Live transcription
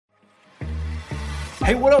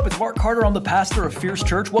Hey, what up? It's Mark Carter. I'm the pastor of Fierce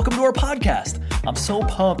Church. Welcome to our podcast. I'm so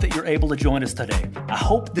pumped that you're able to join us today. I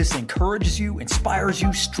hope this encourages you, inspires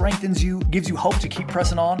you, strengthens you, gives you hope to keep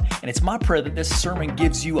pressing on. And it's my prayer that this sermon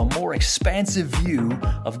gives you a more expansive view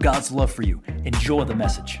of God's love for you. Enjoy the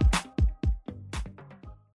message.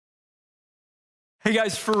 Hey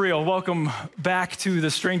guys, for real, welcome back to the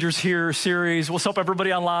Strangers Here series. What's up,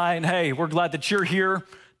 everybody online? Hey, we're glad that you're here.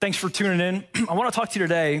 Thanks for tuning in. I want to talk to you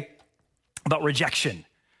today about rejection.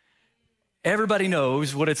 Everybody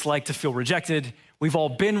knows what it's like to feel rejected. We've all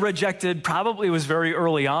been rejected. Probably it was very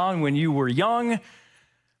early on when you were young.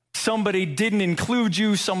 Somebody didn't include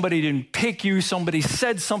you. Somebody didn't pick you. Somebody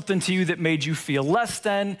said something to you that made you feel less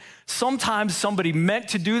than. Sometimes somebody meant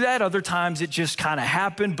to do that. Other times it just kind of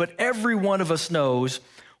happened. But every one of us knows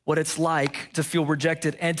what it's like to feel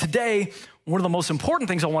rejected. And today, one of the most important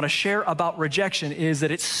things I want to share about rejection is that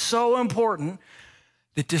it's so important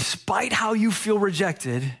that despite how you feel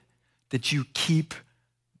rejected, that you keep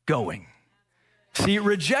going. See,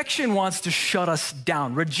 rejection wants to shut us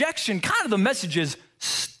down. Rejection, kind of the message is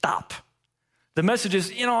stop. The message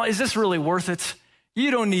is, is this really worth it? You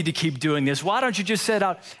don't need to keep doing this. Why don't you just set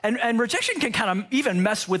out? And rejection can kind of even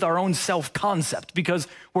mess with our own self-concept because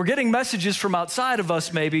we're getting messages from outside of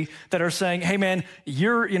us maybe that are saying, hey man,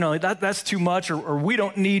 that's too much or we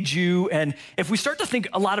don't need you. And if we start to think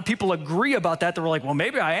a lot of people agree about that, they're like, well,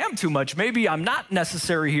 maybe I am too much. Maybe I'm not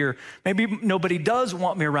necessary here. Maybe nobody does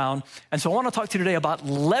want me around. And so I want to talk to you today about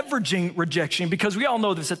leveraging rejection because we all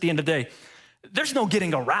know this at the end of the day. There's no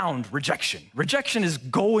getting around rejection. Rejection is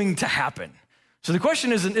going to happen. So the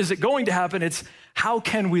question isn't, is it going to happen? It's how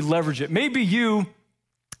can we leverage it? Maybe you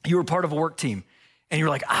were part of a work team and you're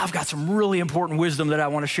like, I've got some really important wisdom that I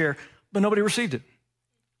want to share, but nobody received it.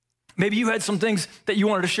 Maybe you had some things that you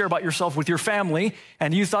wanted to share about yourself with your family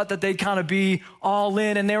and you thought that they'd kind of be all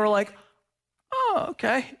in and they were like, oh,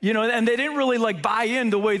 okay. And they didn't really buy in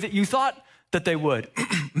the way that you thought that they would.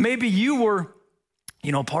 Maybe you were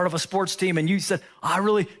part of a sports team and you said,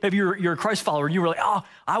 maybe you're a Christ follower and you were like,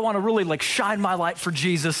 I want to really shine my light for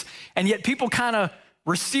Jesus. And yet people kind of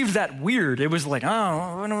received that weird. It was like,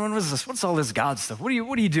 what is this? What's all this God stuff? What are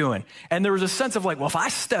you doing? And there was a sense of if I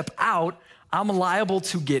step out, I'm liable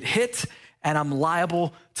to get hit and I'm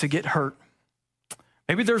liable to get hurt.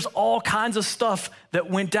 Maybe there's all kinds of stuff that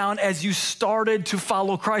went down as you started to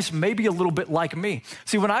follow Christ, maybe a little bit like me.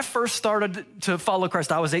 See, when I first started to follow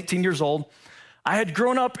Christ, I was 18 years old. I had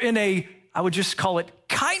grown up in I would just call it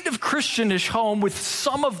kind of Christianish home with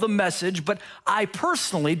some of the message, but I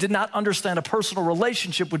personally did not understand a personal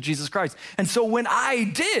relationship with Jesus Christ. And so when I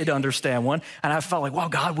did understand one, and I felt like, wow,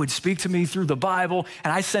 God would speak to me through the Bible,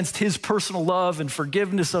 and I sensed his personal love and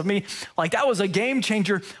forgiveness of me, that was a game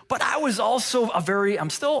changer. But I was also I'm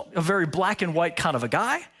still a very black and white kind of a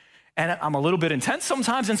guy. And I'm a little bit intense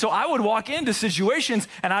sometimes. And so I would walk into situations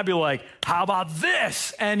and I'd be like, how about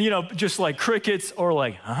this? And, just crickets or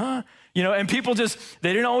and people they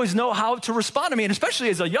didn't always know how to respond to me. And especially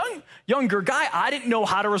as a younger guy, I didn't know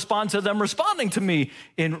how to respond to them responding to me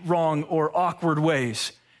in wrong or awkward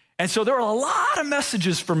ways. And so there were a lot of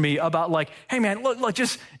messages for me about hey man, look,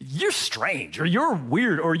 just you're strange or you're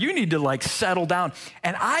weird or you need to settle down.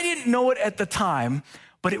 And I didn't know it at the time,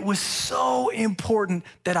 but it was so important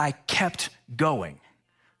that I kept going.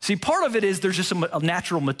 See, part of it is there's just a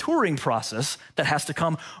natural maturing process that has to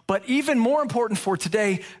come. But even more important for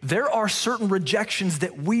today, there are certain rejections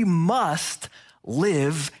that we must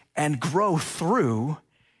live and grow through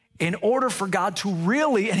in order for God to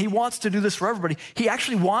really, and he wants to do this for everybody, he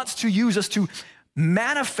actually wants to use us to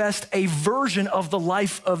manifest a version of the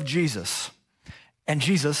life of Jesus. And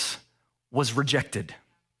Jesus was rejected.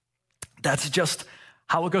 That's just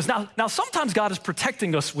how it goes. Now, sometimes God is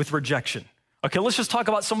protecting us with rejection. Okay, let's just talk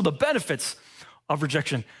about some of the benefits of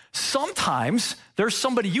rejection. Sometimes there's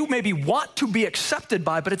somebody you maybe want to be accepted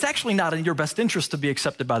by, but it's actually not in your best interest to be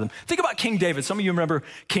accepted by them. Think about King David. Some of you remember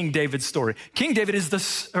King David's story. King David is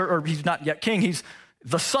he's not yet king. He's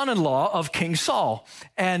the son-in-law of King Saul.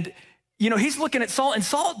 And, he's looking at Saul, and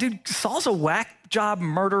Saul's a whack job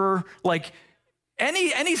murderer.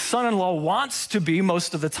 Any son-in-law wants to be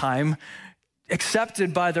most of the time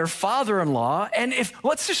accepted by their father-in-law. And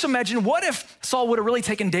let's just imagine, what if Saul would have really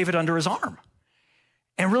taken David under his arm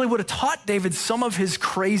and really would have taught David some of his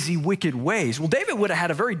crazy, wicked ways? Well, David would have had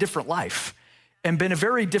a very different life and been a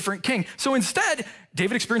very different king. So instead,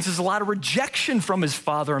 David experiences a lot of rejection from his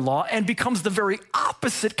father-in-law and becomes the very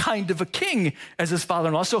opposite kind of a king as his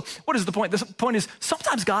father-in-law. So what is the point? The point is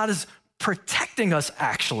sometimes God is protecting us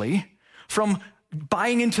actually from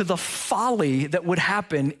buying into the folly that would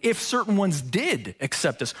happen if certain ones did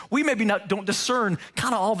accept us. We maybe don't discern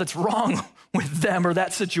kind of all that's wrong with them or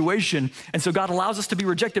that situation. And so God allows us to be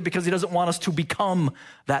rejected because he doesn't want us to become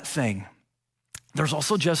that thing. There's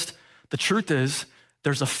also just, the truth is,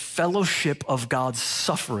 there's a fellowship of God's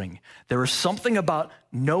suffering. There is something about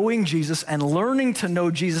knowing Jesus and learning to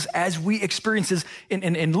know Jesus as we experience his,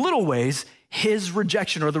 in little ways, his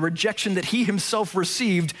rejection or the rejection that he himself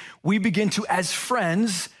received. We begin to, as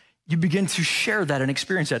friends, you begin to share that and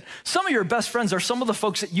experience that. Some of your best friends are some of the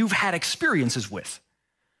folks that you've had experiences with.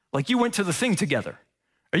 Like you went to the thing together,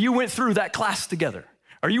 or you went through that class together,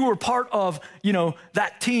 or you were part of,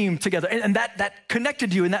 that team together, and that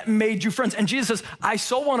connected you and that made you friends. And Jesus says, I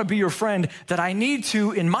so want to be your friend that I need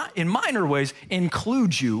to, in minor ways,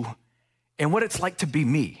 include you in what it's like to be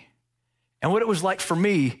me and what it was like for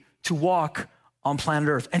me to walk on planet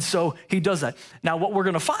Earth. And so he does that. Now, what we're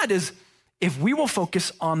going to find is if we will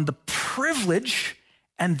focus on the privilege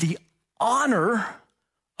and the honor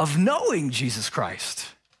of knowing Jesus Christ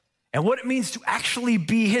and what it means to actually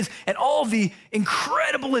be his and all the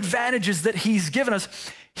incredible advantages that he's given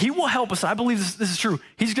us, he will help us. I believe this is true.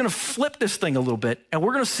 He's going to flip this thing a little bit, and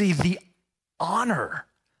we're going to see the honor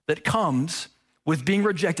that comes with being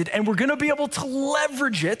rejected, and we're going to be able to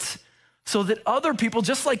leverage it so that other people,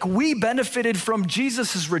 just like we benefited from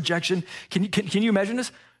Jesus' rejection, can you imagine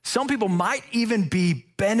this? Some people might even be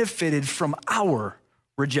benefited from our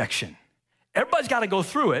rejection. Everybody's got to go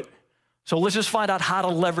through it, so let's just find out how to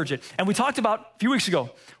leverage it. And we talked about a few weeks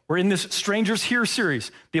ago, we're in this Strangers Here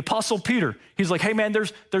series. The Apostle Peter, he's like, hey man,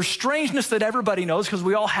 there's strangeness that everybody knows because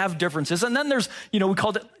we all have differences. And then there's, we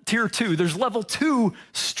called it tier 2. There's level 2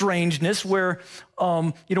 strangeness where,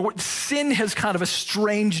 sin has kind of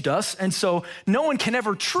estranged us. And so no one can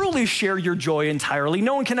ever truly share your joy entirely.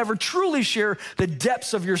 No one can ever truly share the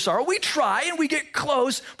depths of your sorrow. We try and we get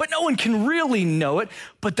close, but no one can really know it.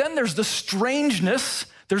 But then there's the strangeness,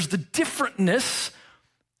 there's the differentness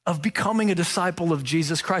of becoming a disciple of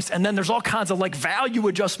Jesus Christ. And then there's all kinds of value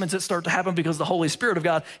adjustments that start to happen because the Holy Spirit of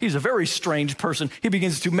God, he's a very strange person. He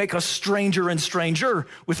begins to make us stranger and stranger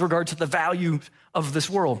with regard to the value of this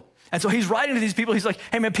world. And so he's writing to these people. He's like,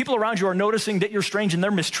 hey man, people around you are noticing that you're strange and they're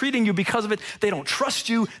mistreating you because of it. They don't trust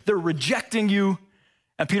you. They're rejecting you.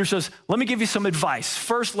 And Peter says, let me give you some advice.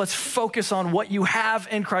 First, let's focus on what you have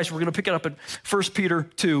in Christ. We're going to pick it up at 1 Peter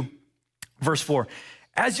 2, verse 4.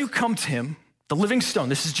 As you come to him, the living stone,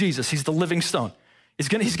 this is Jesus, he's the living stone. He's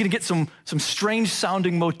gonna get some strange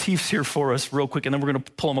sounding motifs here for us real quick, and then we're gonna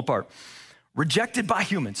pull them apart. Rejected by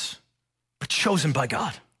humans, but chosen by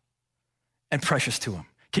God and precious to him.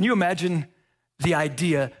 Can you imagine the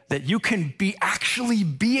idea that you can be actually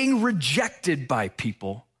being rejected by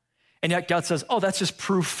people, and yet God says, oh, that's just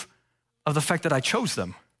proof of the fact that I chose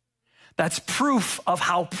them. That's proof of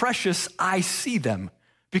how precious I see them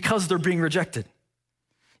because they're being rejected.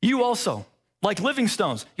 You also, like living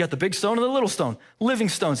stones, you got the big stone and the little stone, living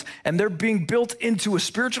stones, and they're being built into a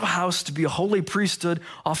spiritual house to be a holy priesthood,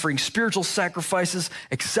 offering spiritual sacrifices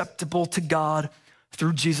acceptable to God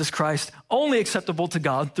through Jesus Christ, only acceptable to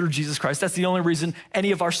God through Jesus Christ. That's the only reason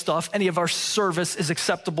any of our stuff, any of our service is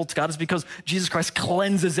acceptable to God is because Jesus Christ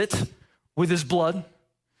cleanses it with his blood.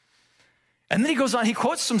 And then he goes on, he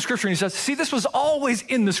quotes some scripture and he says, see, this was always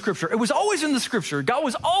in the scripture. It was always in the scripture. God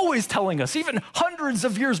was always telling us, even hundreds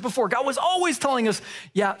of years before, God was always telling us,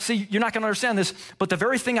 yeah, see, you're not going to understand this, but the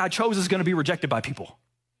very thing I chose is going to be rejected by people.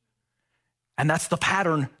 And that's the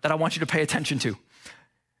pattern that I want you to pay attention to.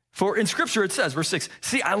 For in scripture it says, verse 6,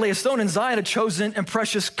 see, I lay a stone in Zion, a chosen and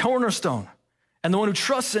precious cornerstone. And the one who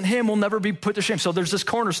trusts in him will never be put to shame. So there's this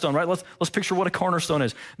cornerstone, right? Let's picture what a cornerstone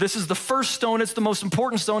is. This is the first stone. It's the most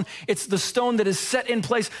important stone. It's the stone that is set in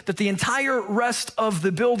place that the entire rest of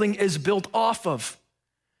the building is built off of.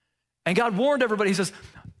 And God warned everybody. He says,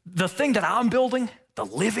 the thing that I'm building, the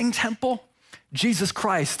living temple, Jesus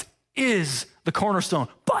Christ is the cornerstone.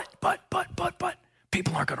 But,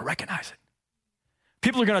 people aren't going to recognize it.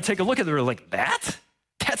 People are going to take a look at it. They're like, that's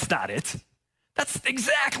not it. That's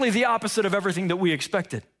exactly the opposite of everything that we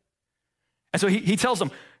expected. And so he tells them,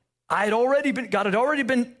 God had already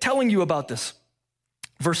been telling you about this.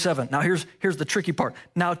 Verse 7, now here's the tricky part.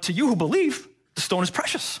 Now to you who believe, the stone is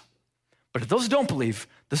precious. But if those who don't believe,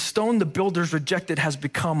 the stone the builders rejected has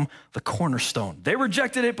become the cornerstone. They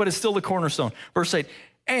rejected it, but it's still the cornerstone. Verse 8,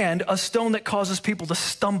 and a stone that causes people to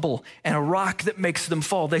stumble and a rock that makes them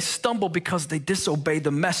fall. They stumble because they disobey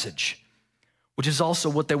the message, which is also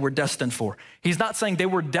what they were destined for. He's not saying they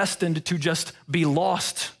were destined to just be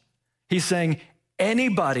lost. He's saying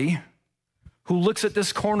anybody who looks at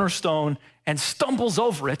this cornerstone and stumbles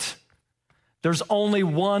over it, There's only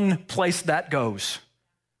one place that goes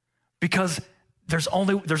because there's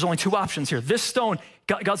only two options here. This stone,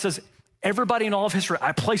 God says, everybody in all of history,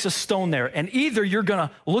 I place a stone there. And either you're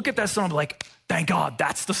gonna look at that stone and be like, thank God,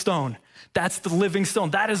 that's the stone. That's the living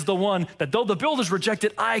stone. That is the one that though the builders reject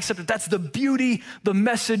it, I accept it. That's the beauty, the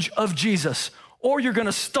message of Jesus. Or you're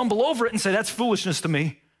gonna stumble over it and say, that's foolishness to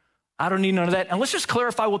me. I don't need none of that. And let's just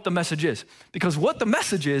clarify what the message is. Because what the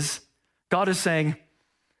message is, God is saying,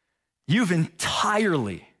 you've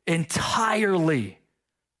entirely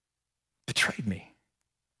betrayed me.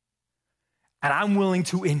 And I'm willing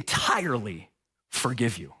to entirely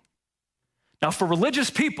forgive you. Now, for religious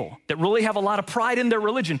people that really have a lot of pride in their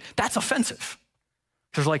religion, that's offensive.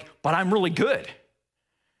 Because like, but I'm really good.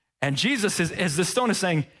 And Jesus is, as the stone is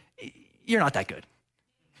saying, you're not that good.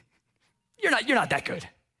 You're not that good.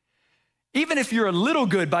 Even if you're a little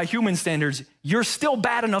good by human standards, you're still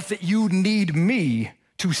bad enough that you need me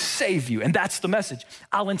to save you. And that's the message.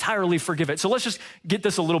 I'll entirely forgive it. So let's just get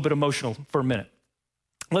this a little bit emotional for a minute.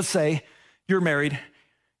 Let's say you're married,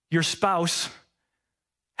 your spouse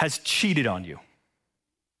has cheated on you.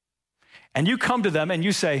 And you come to them and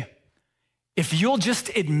you say, if you'll just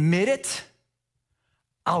admit it,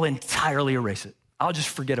 I'll entirely erase it. I'll just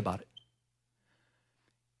forget about it.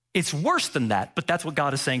 It's worse than that, but that's what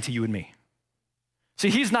God is saying to you and me. See,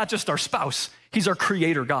 he's not just our spouse, he's our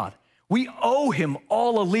creator God. We owe him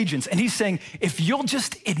all allegiance. And he's saying, if you'll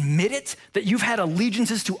just admit it, that you've had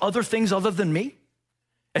allegiances to other things other than me,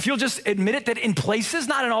 if you'll just admit it that in places,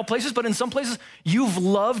 not in all places, but in some places, you've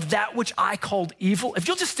loved that which I called evil, if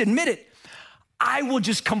you'll just admit it, I will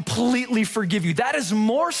just completely forgive you. That is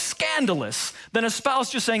more scandalous than a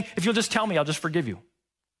spouse just saying, if you'll just tell me, I'll just forgive you.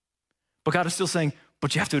 But God is still saying,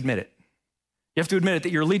 but you have to admit it. You have to admit it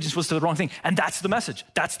that your allegiance was to the wrong thing. And that's the message.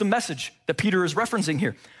 That's the message that Peter is referencing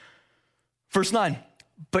here. Verse 9,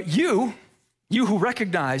 but you who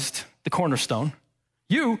recognized the cornerstone,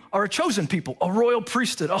 you are a chosen people, a royal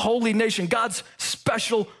priesthood, a holy nation, God's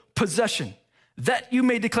special possession, that you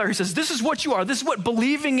may declare. He says, this is what you are. This is what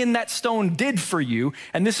believing in that stone did for you.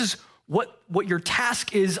 And this is what your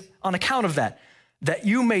task is on account of that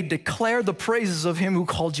you may declare the praises of him who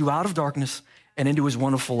called you out of darkness and into his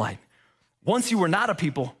wonderful light. Once you were not a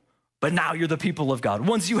people, but now you're the people of God.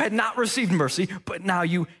 Once you had not received mercy, but now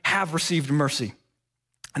you have received mercy.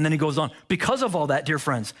 And then he goes on, because of all that, dear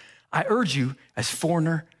friends, I urge you as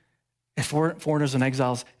foreigners and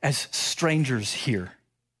exiles, as strangers here,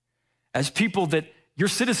 as people that your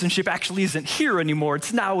citizenship actually isn't here anymore,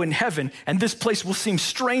 it's now in heaven, and this place will seem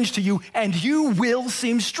strange to you, and you will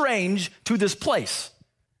seem strange to this place.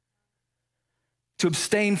 To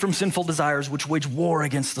abstain from sinful desires which wage war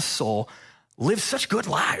against the soul, live such good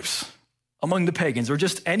lives among the pagans, or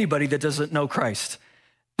just anybody that doesn't know Christ,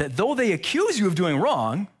 that though they accuse you of doing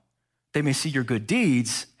wrong, they may see your good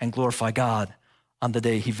deeds and glorify God on the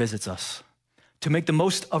day he visits us. To make the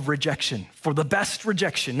most of rejection, for the best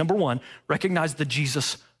rejection, number one, recognize the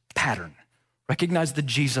Jesus pattern. Recognize the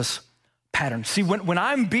Jesus pattern. See, when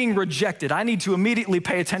I'm being rejected, I need to immediately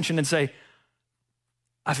pay attention and say,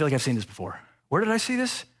 I feel like I've seen this before. Where did I see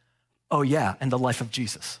this? Oh yeah, in the life of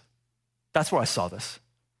Jesus. That's where I saw this.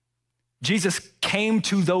 Jesus came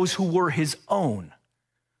to those who were his own,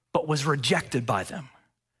 but was rejected by them.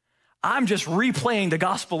 I'm just replaying the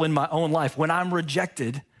gospel in my own life when I'm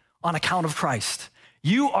rejected on account of Christ.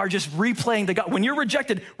 You are just replaying the gospel. When you're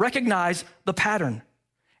rejected, recognize the pattern.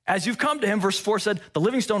 As you've come to him, verse 4 said, the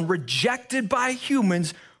living stone rejected by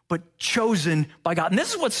humans, but chosen by God. And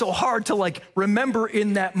this is what's so hard to remember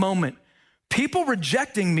in that moment. People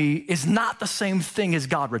rejecting me is not the same thing as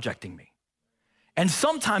God rejecting me. And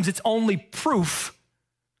sometimes it's only proof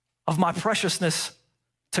of my preciousness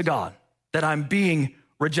to God, that I'm being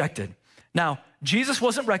rejected. Now, Jesus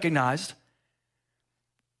wasn't recognized.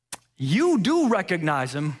 You do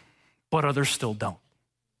recognize him, but others still don't.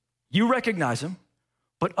 You recognize him,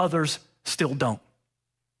 but others still don't.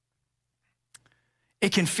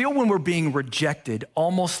 It can feel when we're being rejected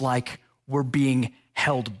almost like we're being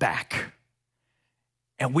held back.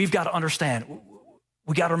 And we've got to understand,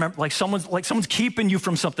 we got to remember, someone's keeping you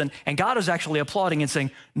from something, and God is actually applauding and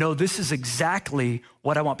saying, no, this is exactly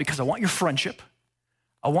what I want, because I want your friendship.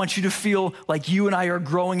 I want you to feel like you and I are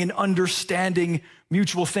growing and understanding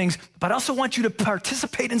mutual things, but I also want you to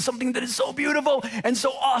participate in something that is so beautiful and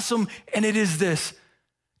so awesome, and it is this.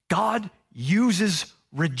 God uses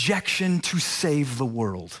rejection to save the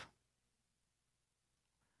world.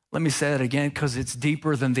 Let me say that again because it's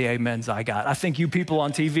deeper than the amens I got. I think you people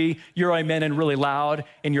on TV, you're amening really loud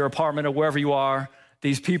in your apartment or wherever you are.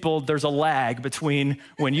 These people, there's a lag between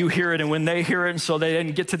when you hear it and when they hear it, and so they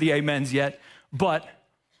didn't get to the amens yet. But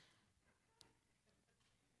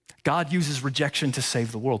God uses rejection to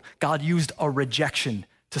save the world. God used a rejection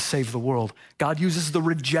to save the world. God uses the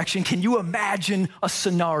rejection. Can you imagine a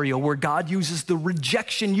scenario where God uses the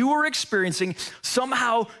rejection you are experiencing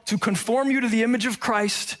somehow to conform you to the image of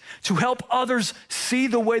Christ, to help others see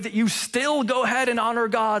the way that you still go ahead and honor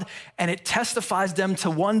God, and it testifies them to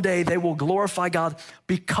one day they will glorify God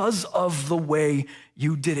because of the way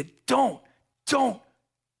you did it. Don't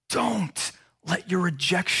let your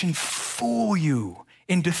rejection fool you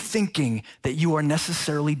into thinking that you are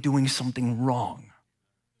necessarily doing something wrong.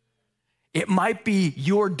 It might be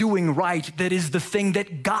you're doing right that is the thing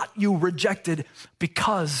that got you rejected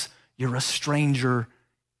because you're a stranger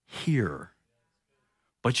here.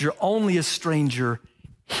 But you're only a stranger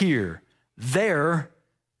here. There,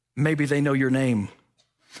 maybe they know your name.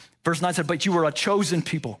 Verse 9 said, but you are a chosen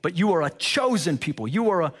people. But you are a chosen people.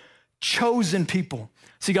 You are a chosen people.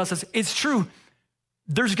 See, God says, it's true.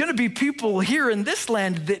 There's going to be people here in this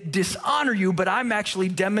land that dishonor you, but I'm actually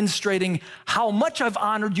demonstrating how much I've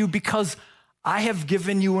honored you because I have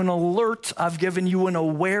given you an alert. I've given you an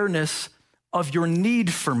awareness of your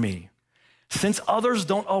need for me. Since others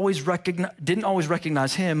didn't always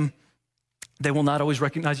recognize him, they will not always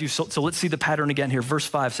recognize you. So let's see the pattern again here. Verse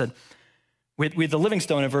 5 said, we had the living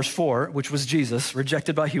stone in verse 4, which was Jesus,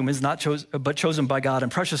 rejected by humans, but chosen by God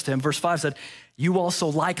and precious to him. Verse 5 said, you also,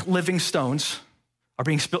 like living stones, are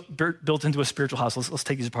being built into a spiritual house. Let's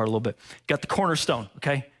take these apart a little bit. You got the cornerstone,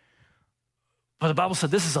 okay? But the Bible said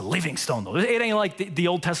this is a living stone, though. It ain't like the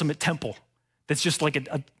Old Testament temple that's just like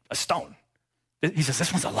a stone. He says,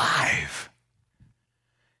 this one's alive.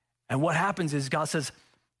 And what happens is God says,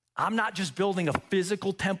 I'm not just building a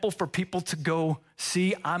physical temple for people to go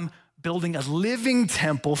see. I'm building a living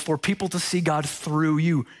temple for people to see God through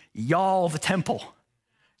you. Y'all the temple.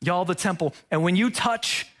 Y'all the temple. And when you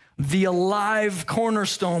touch the alive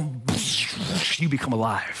cornerstone, you become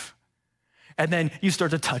alive. And then you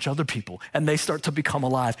start to touch other people and they start to become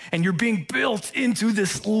alive. And you're being built into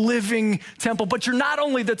this living temple, but you're not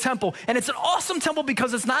only the temple. And it's an awesome temple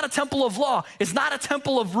because it's not a temple of law. It's not a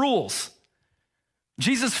temple of rules.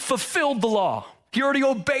 Jesus fulfilled the law. He already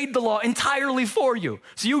obeyed the law entirely for you.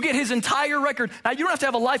 So you get his entire record. Now you don't have to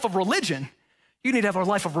have a life of religion. You need to have a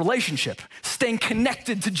life of relationship, staying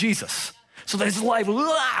connected to Jesus so that his life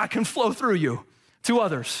can flow through you to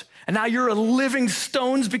others. And now you're a living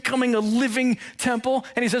stones becoming a living temple.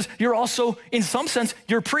 And he says, you're also, in some sense,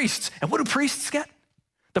 you're priests. And what do priests get?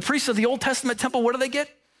 The priests of the Old Testament temple, what do they get?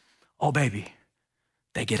 Oh, baby,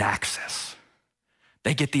 they get access.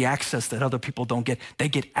 They get the access that other people don't get. They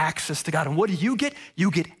get access to God. And what do? You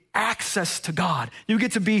get access to God. You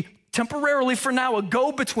get to be temporarily for now a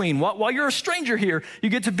go-between. While you're a stranger here, you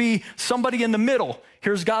get to be somebody in the middle.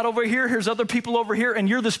 Here's God over here, here's other people over here, and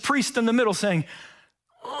you're this priest in the middle saying,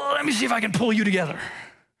 let me see if I can pull you together.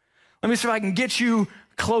 Let me see if I can get you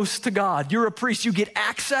close to God. You're a priest, you get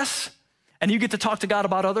access, and you get to talk to God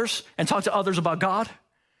about others and talk to others about God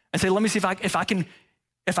and say, let me see if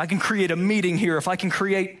I can create a meeting here, if I can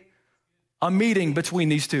create a meeting between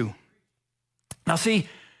these two. Now see,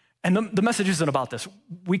 and the message isn't about this.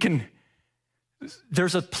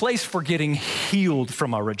 There's a place for getting healed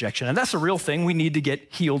from our rejection, and that's a real thing. We need to get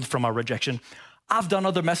healed from our rejection. I've done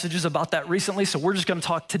other messages about that recently, so we're just gonna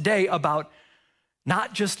talk today about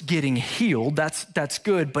not just getting healed, that's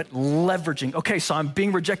good, but leveraging. Okay, so I'm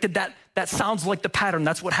being rejected. That sounds like the pattern.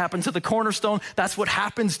 That's what happened to the cornerstone. That's what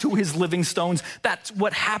happens to his living stones. That's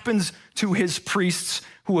what happens to his priests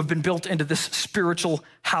who have been built into this spiritual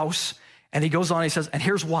house. And he goes on, he says, and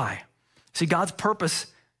here's why. See, God's purpose,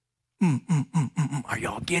 are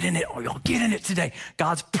y'all getting it? Are y'all getting it today?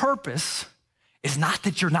 God's purpose is not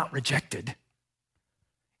that you're not rejected.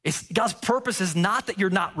 God's purpose is not that you're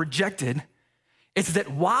not rejected. It's that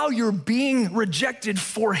while you're being rejected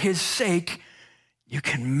for his sake, you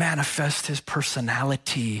can manifest his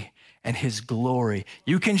personality and his glory.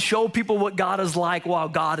 You can show people what God is like while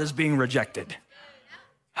God is being rejected.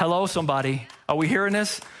 Hello, somebody. Are we hearing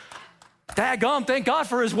this? Daggum, thank God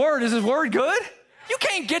for his word. Is his word good? You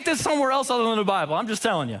can't get this somewhere else other than the Bible. I'm just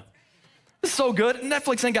telling you. It's so good.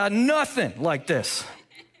 Netflix ain't got nothing like this.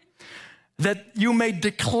 That you may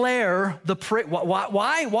declare the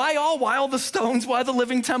why all the stones, why the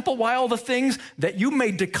living temple, why all the things, that you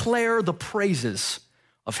may declare the praises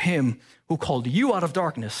of him who called you out of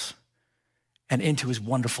darkness and into his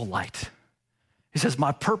wonderful light. He says,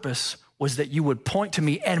 my purpose was that you would point to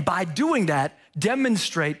me, and by doing that,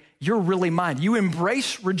 demonstrate you're really mine. You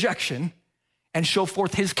embrace rejection and show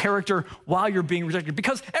forth his character while you're being rejected,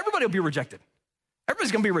 because everybody will be rejected.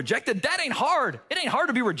 Everybody's gonna be rejected. That ain't hard. It ain't hard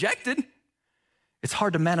to be rejected. It's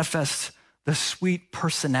hard to manifest the sweet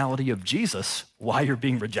personality of Jesus while you're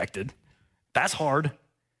being rejected. That's hard.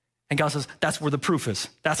 And God says, that's where the proof is.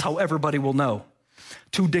 That's how everybody will know.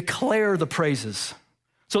 To declare the praises.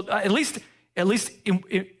 So at least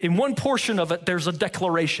in one portion of it, there's a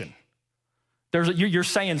declaration. You're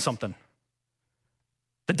saying something.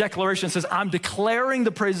 The declaration says, I'm declaring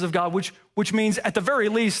the praises of God, which means at the very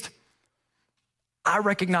least, I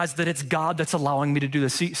recognize that it's God that's allowing me to do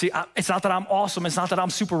this. See, it's not that I'm awesome. It's not that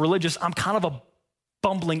I'm super religious. I'm kind of a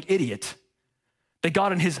bumbling idiot that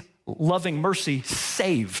God in his loving mercy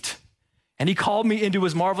saved. And he called me into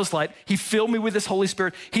his marvelous light. He filled me with his Holy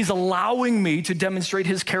Spirit. He's allowing me to demonstrate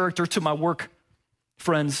his character to my work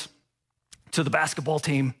friends, to the basketball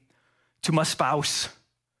team, to my spouse,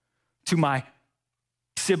 to my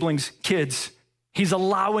siblings, kids. He's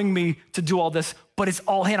allowing me to do all this, but it's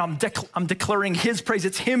all him. I'm declaring his praise.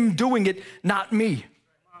 It's him doing it, not me.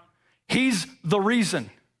 He's the reason.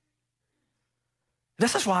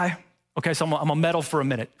 This is why, okay, so I'm gonna meddle for a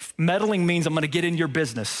minute. Meddling means I'm gonna get in your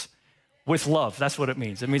business with love. That's what it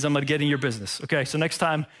means. It means I'm gonna get in your business, okay? So next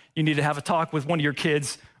time you need to have a talk with one of your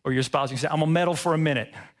kids or your spouse, you say, I'm gonna meddle for a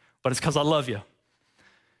minute, but it's because I love you.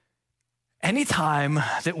 Anytime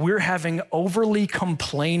that we're having overly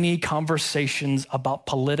complainy conversations about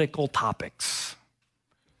political topics,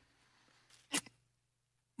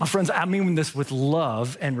 my friends, I mean this with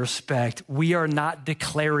love and respect. We are not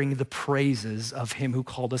declaring the praises of him who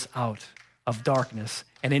called us out of darkness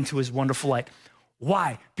and into his wonderful light.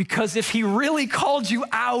 Why? Because if he really called you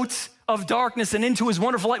out of darkness and into his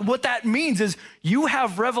wonderful light, what that means is you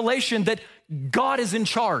have revelation that God is in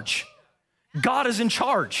charge. God is in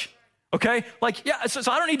charge. Okay? Like, yeah, so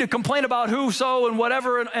I don't need to complain about who, so, and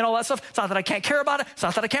whatever, and all that stuff. It's not that I can't care about it. It's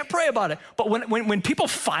not that I can't pray about it. But when people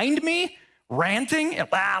find me ranting, and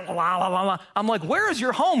blah, blah, blah, blah, blah, I'm like, where is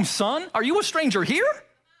your home, son? Are you a stranger here?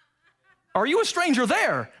 Are you a stranger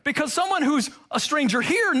there? Because someone who's a stranger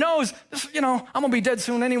here knows, I'm going to be dead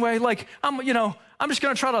soon anyway. Like, I'm just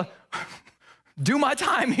going to try to do my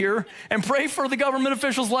time here and pray for the government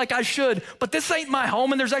officials like I should, but this ain't my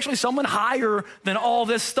home and there's actually someone higher than all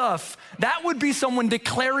this stuff. That would be someone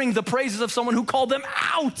declaring the praises of someone who called them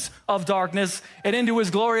out of darkness and into his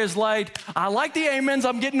glorious light. I like the amens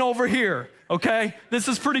I'm getting over here, okay? This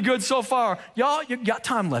is pretty good so far. Y'all, you got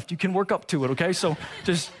time left. You can work up to it, okay? So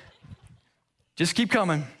just keep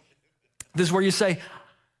coming. This is where you say,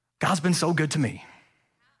 God's been so good to me.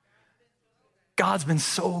 God's been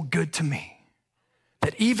so good to me.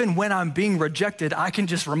 That even when I'm being rejected, I can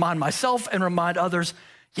just remind myself and remind others,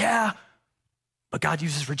 yeah, but God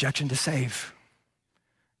uses rejection to save.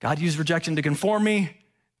 God used rejection to conform me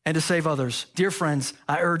and to save others. Dear friends,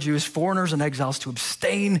 I urge you as foreigners and exiles to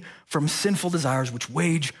abstain from sinful desires which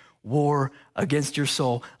wage war against your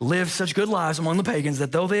soul. Live such good lives among the pagans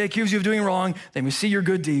that though they accuse you of doing wrong, they may see your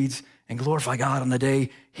good deeds and glorify God on the day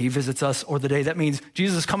he visits us, or the day that means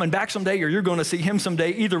Jesus is coming back someday or you're going to see him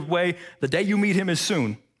someday. Either way, the day you meet him is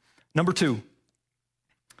soon. Number 2,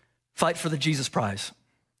 fight for the Jesus prize.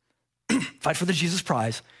 Fight for the Jesus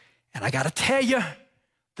prize. And I got to tell you,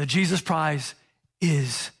 the Jesus prize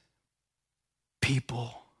is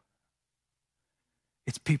people.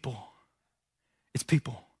 It's people. It's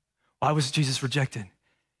people. Why was Jesus rejected?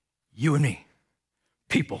 You and me,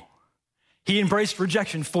 people. He embraced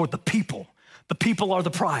rejection for the people. The people are the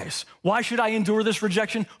prize. Why should I endure this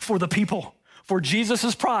rejection? For the people. For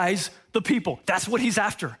Jesus' prize, the people. That's what he's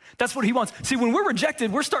after. That's what he wants. See, when we're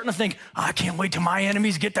rejected, we're starting to think, I can't wait till my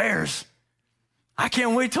enemies get theirs. I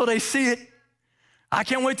can't wait till they see it. I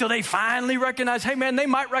can't wait till they finally recognize, hey man, they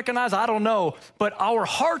might recognize, I don't know. But our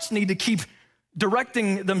hearts need to keep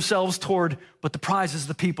directing themselves toward, but the prize is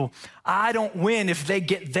the people. I don't win if they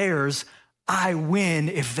get theirs. I win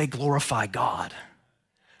if they glorify God.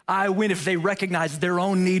 I win if they recognize their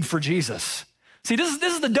own need for Jesus. See, this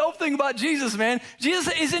is the dope thing about Jesus, man.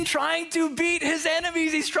 Jesus isn't trying to beat his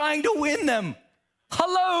enemies. He's trying to win them.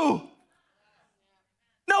 Hello.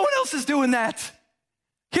 No one else is doing that.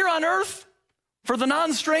 Here on earth, for the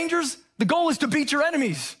non-strangers, the goal is to beat your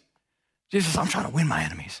enemies. Jesus, I'm trying to win my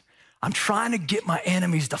enemies. I'm trying to get my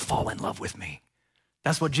enemies to fall in love with me.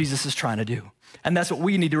 That's what Jesus is trying to do. And that's what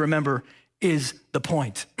we need to remember is the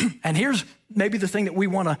point. And here's maybe the thing that we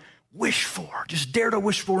want to wish for, just dare to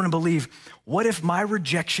wish for and believe. What if my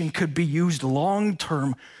rejection could be used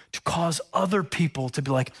long-term to cause other people to be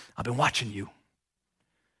like, I've been watching you.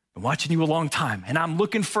 I've been watching you a long time, and I'm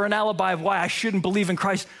looking for an alibi of why I shouldn't believe in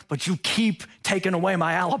Christ, but you keep taking away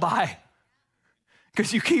my alibi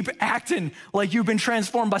because you keep acting like you've been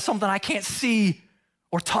transformed by something I can't see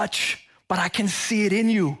or touch, but I can see it in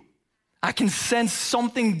you. I can sense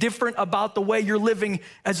something different about the way you're living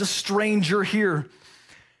as a stranger here,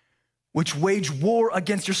 which wage war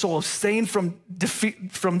against your soul. Abstain from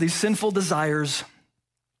these sinful desires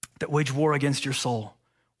that wage war against your soul.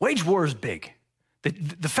 Wage war is big.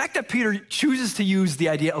 The fact that Peter chooses to use the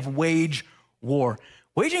idea of wage war.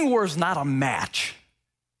 Waging war is not a match.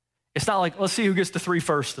 It's not like, let's see who gets to 3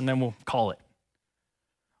 first and then we'll call it.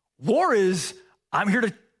 War is, I'm here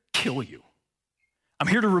to kill you. I'm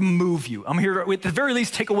here to remove you. I'm here to, at the very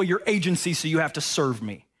least, take away your agency so you have to serve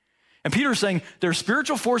me. And Peter's saying there are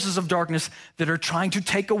spiritual forces of darkness that are trying to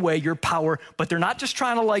take away your power, but they're not just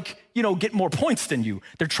trying to get more points than you.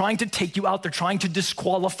 They're trying to take you out. They're trying to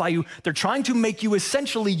disqualify you. They're trying to make you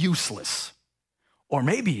essentially useless, or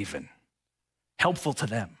maybe even helpful to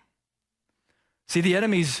them. See, the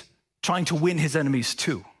enemy's trying to win his enemies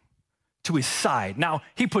too, to his side. Now,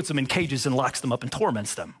 he puts them in cages and locks them up and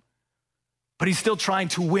torments them, but he's still trying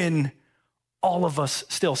to win all of us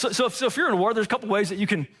still. So if you're in a war, there's a couple ways that you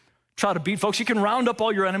can try to beat folks. You can round up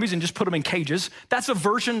all your enemies and just put them in cages. That's a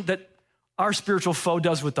version that our spiritual foe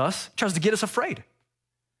does with us. It tries to get us afraid.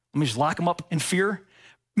 Let me just lock them up in fear,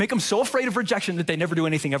 make them so afraid of rejection that they never do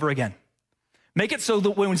anything ever again. Make it so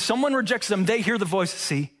that when someone rejects them, they hear the voice,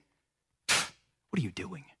 see, what are you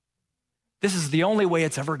doing? This is the only way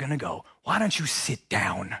it's ever gonna go. Why don't you sit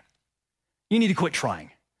down? You need to quit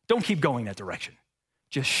trying. Don't keep going that direction.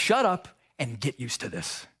 Just shut up and get used to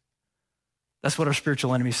this. That's what our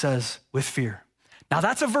spiritual enemy says with fear. Now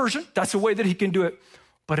that's a version, that's a way that he can do it.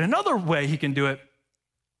 But another way he can do it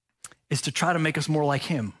is to try to make us more like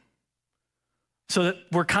him, so that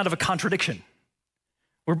we're kind of a contradiction.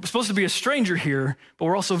 We're supposed to be a stranger here, but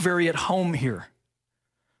we're also very at home here.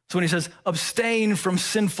 So when he says abstain from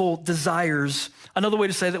sinful desires, another way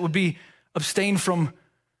to say that would be abstain from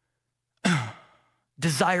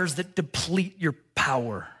desires that deplete your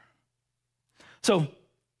power. So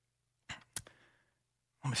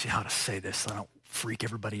let me see how to say this so I don't freak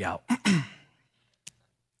everybody out.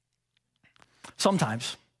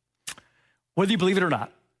 Sometimes, whether you believe it or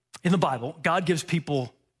not, in the Bible, God gives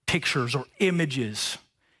people pictures or images.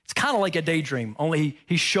 It's kind of like a daydream, only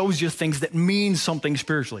he shows you things that mean something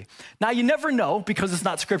spiritually. Now, you never know, because it's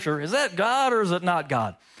not scripture, is that God or is it not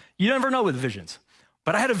God? You never know with visions.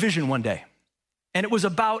 But I had a vision one day, and it was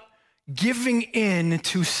about giving in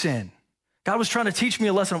to sin. God was trying to teach me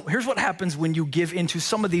a lesson. Here's what happens when you give into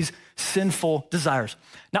some of these sinful desires.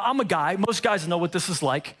 Now, I'm a guy. Most guys know what this is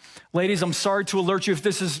like. Ladies, I'm sorry to alert you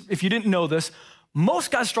if you didn't know this.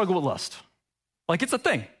 Most guys struggle with lust. Like, it's a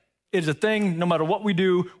thing. It is a thing. No matter what we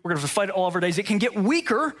do, we're going to have to fight it all of our days. It can get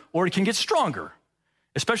weaker or it can get stronger.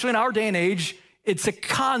 Especially in our day and age, it's a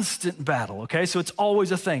constant battle, okay? So it's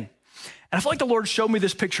always a thing. And I feel like the Lord showed me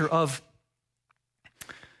this picture of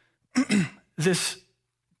this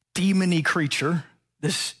demon-y creature,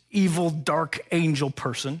 this evil, dark angel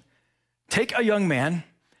person, take a young man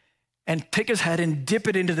and take his head and dip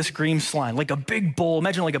it into this green slime, like a big bowl,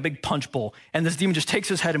 imagine like a big punch bowl. And this demon just takes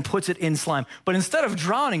his head and puts it in slime. But instead of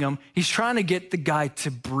drowning him, he's trying to get the guy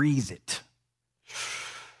to breathe it,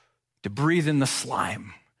 to breathe in the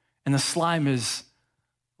slime. And the slime is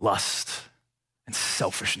lust and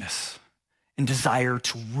selfishness and desire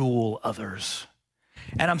to rule others.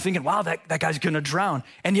 And I'm thinking, wow, that guy's gonna drown.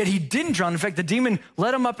 And yet he didn't drown. In fact, the demon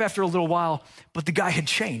let him up after a little while, but the guy had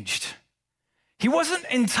changed. He wasn't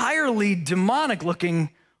entirely demonic looking,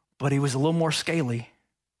 but he was a little more scaly.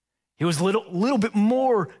 He was a little bit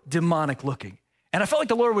more demonic looking. And I felt like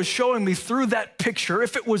the Lord was showing me through that picture,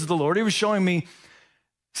 if it was the Lord, he was showing me,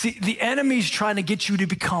 see, the enemy's trying to get you to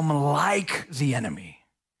become like the enemy.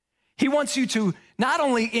 He wants you to not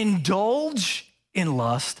only indulge in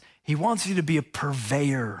lust, he wants you to be a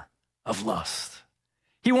purveyor of lust.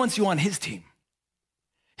 He wants you on his team.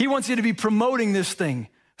 He wants you to be promoting this thing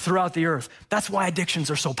throughout the earth. That's why addictions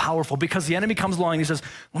are so powerful, because the enemy comes along and he says,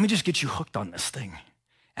 let me just get you hooked on this thing.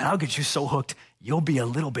 And I'll get you so hooked, you'll be a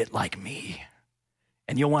little bit like me.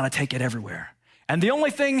 And you'll want to take it everywhere. And the only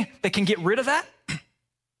thing that can get rid of that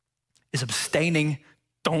is abstaining.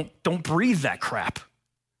 Don't breathe that crap.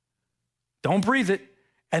 Don't breathe it.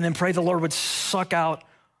 And then pray the Lord would suck out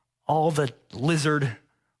all the lizard,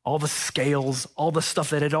 all the scales, all the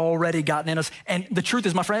stuff that had already gotten in us. And the truth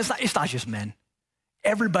is, my friend, it's not just men.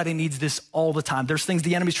 Everybody needs this all the time. There's things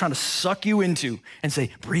the enemy's trying to suck you into and say,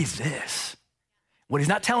 breathe this. What he's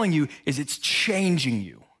not telling you is it's changing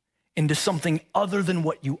you into something other than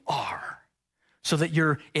what you are, so that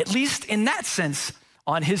you're, at least in that sense,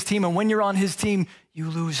 on his team. And when you're on his team, you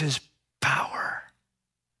lose his power.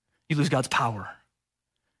 You lose God's power.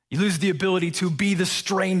 You lose the ability to be the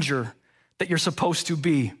stranger that you're supposed to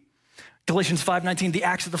be. Galatians 5:19, the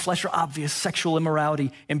acts of the flesh are obvious: sexual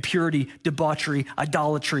immorality, impurity, debauchery,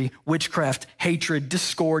 idolatry, witchcraft, hatred,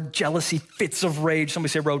 discord, jealousy, fits of rage.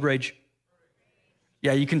 Somebody say road rage.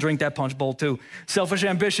 Yeah, you can drink that punch bowl too. Selfish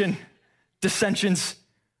ambition, dissensions,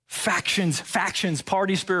 factions,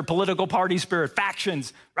 party spirit, political party spirit,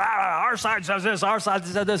 factions. Our side says this, our side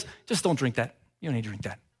says this. Just don't drink that. You don't need to drink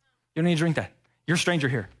that. You don't need to drink that. You're a stranger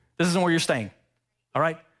here. This isn't where you're staying, all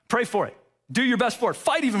right? Pray for it. Do your best for it.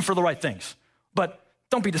 Fight even for the right things, but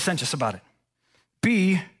don't be dissentious about it.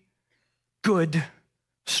 Be good,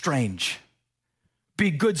 strange. Be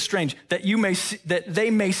good, strange, that they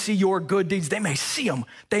may see your good deeds. They may see them.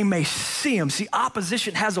 They may see them. See,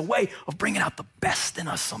 opposition has a way of bringing out the best in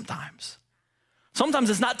us sometimes. Sometimes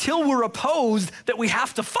it's not till we're opposed that we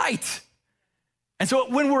have to fight. And so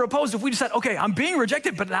when we're opposed, if we decide, okay, I'm being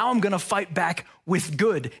rejected, but now I'm gonna fight back with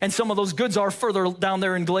good. And some of those goods are further down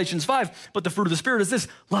there in Galatians 5, but the fruit of the Spirit is this: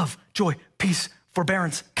 love, joy, peace,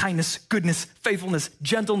 forbearance, kindness, goodness, faithfulness,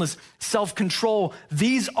 gentleness, self-control.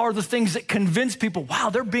 These are the things that convince people, wow,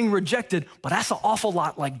 they're being rejected, but that's an awful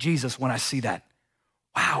lot like Jesus when I see that.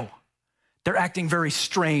 Wow, they're acting very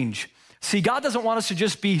strange. See, God doesn't want us to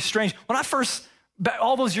just be strange. When I first,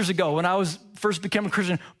 all those years ago, when I was first became a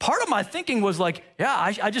Christian, part of my thinking was like,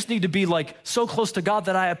 yeah, I just need to be like so close to God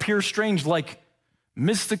that I appear strange, like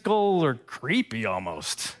mystical or creepy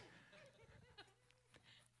almost.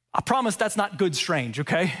 I promise that's not good strange,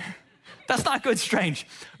 okay? That's not good strange.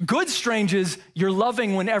 Good strange is you're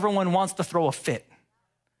loving when everyone wants to throw a fit.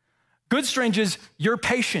 Good strange is you're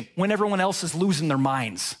patient when everyone else is losing their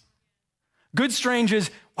minds. Good strange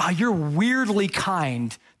is, wow, you're weirdly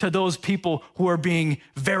kind to those people who are being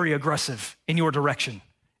very aggressive in your direction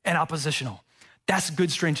and oppositional. That's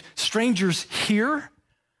good strange. Strangers here,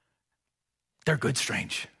 they're good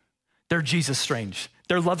strange. They're Jesus strange.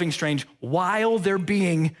 They're loving strange while they're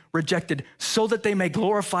being rejected so that they may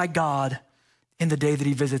glorify God in the day that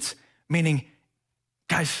he visits. Meaning,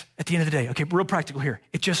 guys, at the end of the day, okay, real practical here.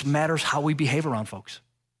 It just matters how we behave around folks.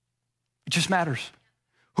 It just matters.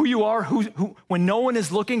 Who you are, who when no one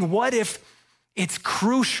is looking. What if it's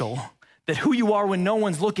crucial that who you are when no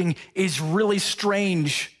one's looking is really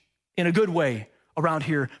strange in a good way around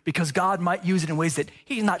here, because God might use it in ways that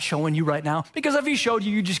he's not showing you right now. Because if he showed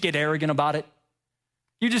you, you just get arrogant about it.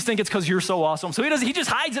 You just think it's because you're so awesome. So he just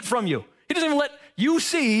hides it from you. He doesn't even let you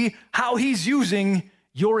see how he's using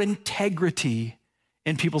your integrity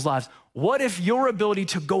in people's lives. What if your ability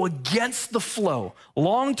to go against the flow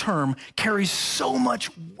long-term carries so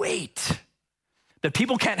much weight that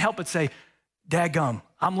people can't help but say, daggum,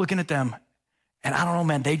 I'm looking at them and I don't know,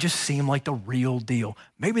 man, they just seem like the real deal.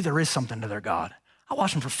 Maybe there is something to their God. I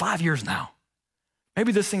watched them for 5 years now.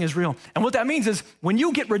 Maybe this thing is real. And what that means is when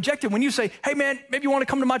you get rejected, when you say, hey man, maybe you want to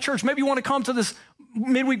come to my church, maybe you want to come to this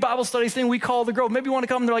midweek Bible study thing we call The Grove, maybe you want to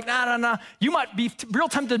come, and they're like, nah. You might be real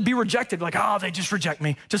tempted to be rejected, like, oh, they just reject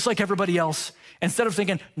me, just like everybody else. Instead of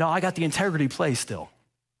thinking, no, I got the integrity play still.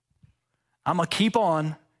 I'm gonna keep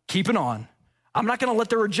on keeping on. I'm not gonna let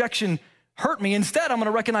the rejection hurt me. Instead, I'm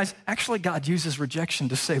gonna recognize, actually, God uses rejection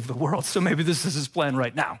to save the world, so maybe this is his plan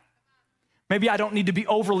right now. Maybe I don't need to be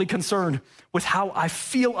overly concerned with how I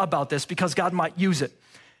feel about this because God might use it.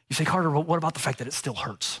 You say, Carter, well, what about the fact that it still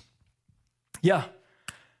hurts? Yeah,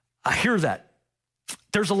 I hear that.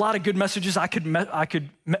 There's a lot of good messages I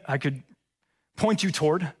could point you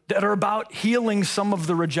toward that are about healing some of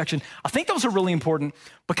the rejection. I think those are really important,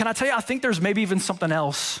 but can I tell you, I think there's maybe even something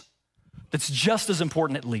else that's just as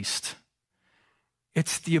important at least.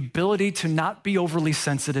 It's the ability to not be overly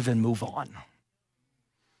sensitive and move on.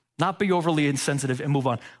 Not be overly insensitive and move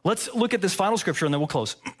on. Let's look at this final scripture and then we'll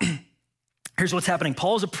close. Here's what's happening.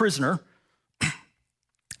 Paul is a prisoner.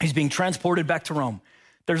 He's being transported back to Rome.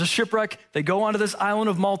 There's a shipwreck. They go onto this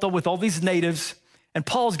island of Malta with all these natives, and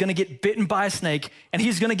Paul's gonna get bitten by a snake, and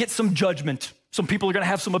he's gonna get some judgment. Some people are gonna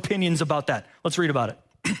have some opinions about that. Let's read about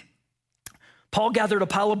it. Paul gathered a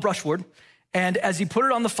pile of brushwood, and as he put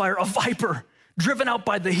it on the fire, a viper, driven out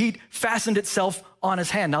by the heat, fastened itself on his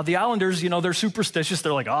hand. Now, the islanders, they're superstitious.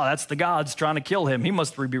 They're like, oh, that's the gods trying to kill him. He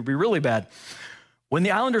must be really bad. When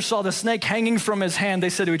the islanders saw the snake hanging from his hand, they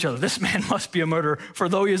said to each other, this man must be a murderer, for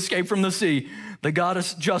though he escaped from the sea, the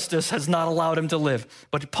goddess Justice has not allowed him to live.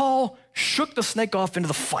 But Paul shook the snake off into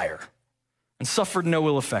the fire and suffered no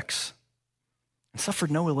ill effects.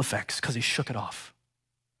 Because he shook it off.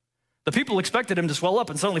 The people expected him to swell up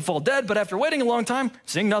and suddenly fall dead, but after waiting a long time,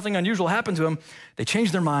 seeing nothing unusual happen to him, they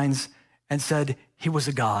changed their minds and said he was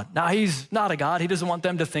a god. Now, he's not a god. He doesn't want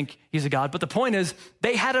them to think he's a god. But the point is,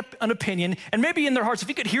 they had an opinion, and maybe in their hearts, if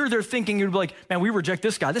you could hear their thinking, you'd be like, man, we reject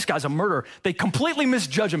this guy. This guy's a murderer. They completely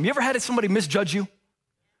misjudge him. You ever had somebody misjudge you?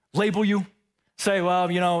 label you, say, well,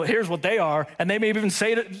 here's what they are, and they may even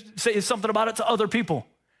say something about it to other people.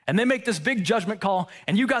 And they make this big judgment call,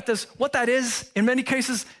 and you got this, what that is, in many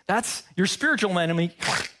cases, that's your spiritual enemy,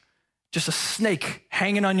 just a snake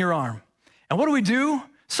hanging on your arm. And what do?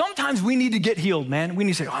 Sometimes we need to get healed, man. We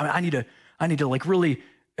need to say, I need to like really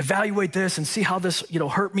evaluate this and see how this,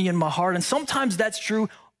 hurt me in my heart. And sometimes that's true.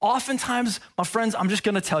 Oftentimes, my friends, I'm just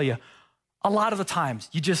gonna tell you, a lot of the times,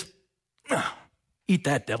 you just eat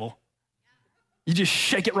that, devil. You just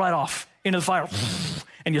shake it right off into the fire,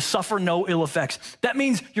 and you suffer no ill effects. That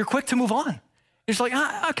means you're quick to move on. You're just like,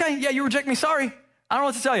 okay, yeah, you reject me, sorry. I don't know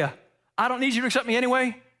what to tell you. I don't need you to accept me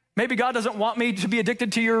anyway. Maybe God doesn't want me to be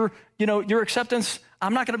addicted to your acceptance.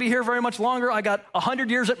 I'm not gonna be here very much longer. I got 100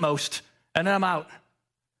 years at most, and then I'm out.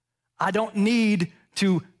 I don't need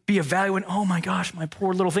to be evaluating, oh my gosh, my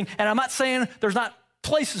poor little thing. And I'm not saying there's not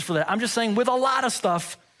places for that. I'm just saying with a lot of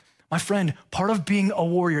stuff, my friend, part of being a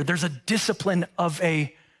warrior, there's a discipline of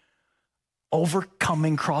a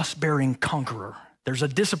overcoming, cross-bearing conqueror. There's a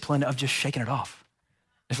discipline of just shaking it off.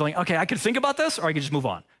 It's like, okay, I could think about this or I could just move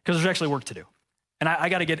on because there's actually work to do. And I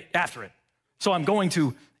got to get after it. So I'm going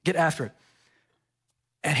to get after it.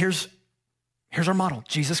 And here's our model,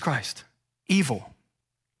 Jesus Christ. Evil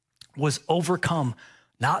was overcome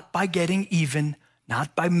not by getting even,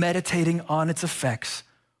 not by meditating on its effects,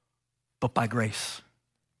 but by grace,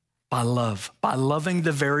 by love, by loving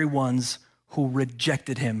the very ones who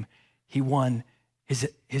rejected him. He won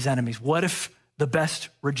his enemies. What if the best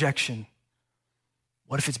rejection,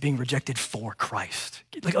 what if it's being rejected for Christ?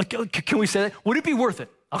 Can we say that? Would it be worth it?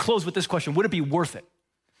 I'll close with this question. Would it be worth it?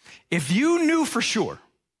 If you knew for sure,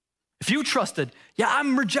 if you trusted, yeah,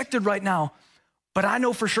 I'm rejected right now, but I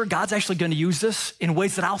know for sure God's actually gonna use this in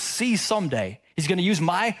ways that I'll see someday. He's gonna use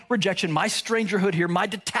my rejection, my strangerhood here, my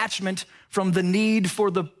detachment from the need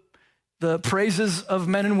for the praises of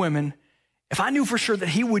men and women. If I knew for sure that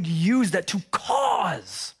he would use that to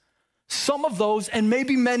cause some of those and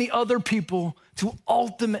maybe many other people to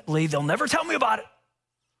ultimately, they'll never tell me about it,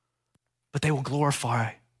 but they will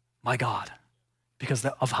glorify my God because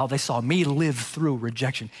of how they saw me live through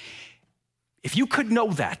rejection. If you could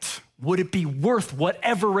know that, would it be worth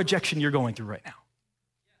whatever rejection you're going through right now?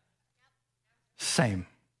 Same.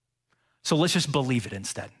 So let's just believe it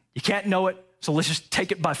instead. You can't know it, so let's just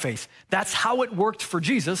take it by faith. That's how it worked for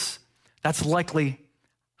Jesus. That's likely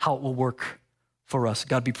how it will work for us.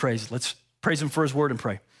 God be praised. Let's praise him for his word and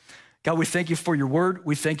pray. God, we thank you for your word.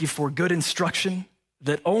 We thank you for good instruction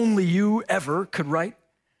that only you ever could write.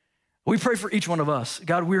 We pray for each one of us.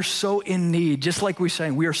 God, we're so in need, just like we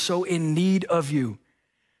sang, we are so in need of you.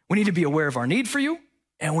 We need to be aware of our need for you,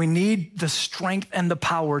 and we need the strength and the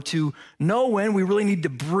power to know when we really need to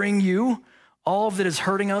bring you all that is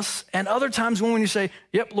hurting us. And other times when you say,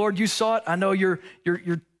 yep, Lord, you saw it. I know you're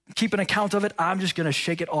keeping account of it. I'm just gonna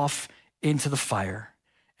shake it off into the fire.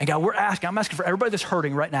 And God, I'm asking for everybody that's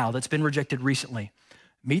hurting right now, that's been rejected recently.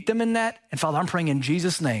 Meet them in that. And Father, I'm praying in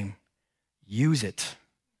Jesus' name, use it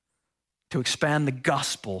to expand the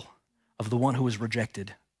gospel of the one who was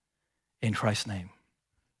rejected in Christ's name.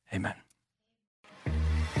 Amen.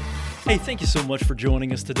 Hey, thank you so much for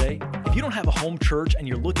joining us today. If you don't have a home church and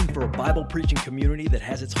you're looking for a Bible preaching community that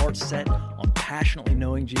has its heart set on passionately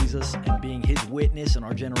knowing Jesus and being his witness in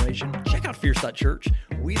our generation, check out Fierce.Church.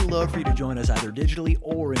 We'd love for you to join us either digitally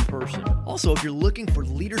or in person. Also, if you're looking for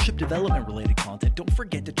leadership development related content, don't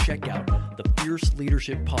forget to check out the Fierce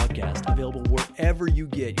Leadership Podcast, available wherever you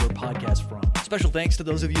get your podcast from. Special thanks to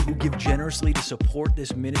those of you who give generously to support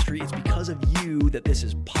this ministry. It's because of you that this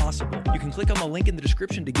is possible. You can click on the link in the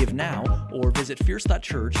description to give now, or visit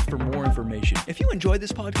Fierce.Church for more information. If you enjoyed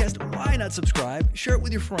this podcast, why not subscribe, share it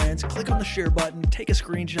with your friends, click on the share button, take a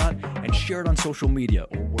screenshot, and share it on social media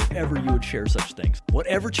or wherever you would share such things.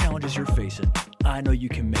 Whatever challenges you're facing, I know you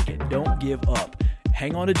can make it. Don't give up.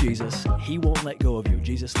 Hang on to Jesus. He won't let go of you.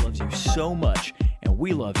 Jesus loves you so much, and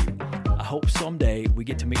we love you. I hope someday we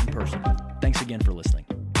get to meet in person. Thanks again for listening.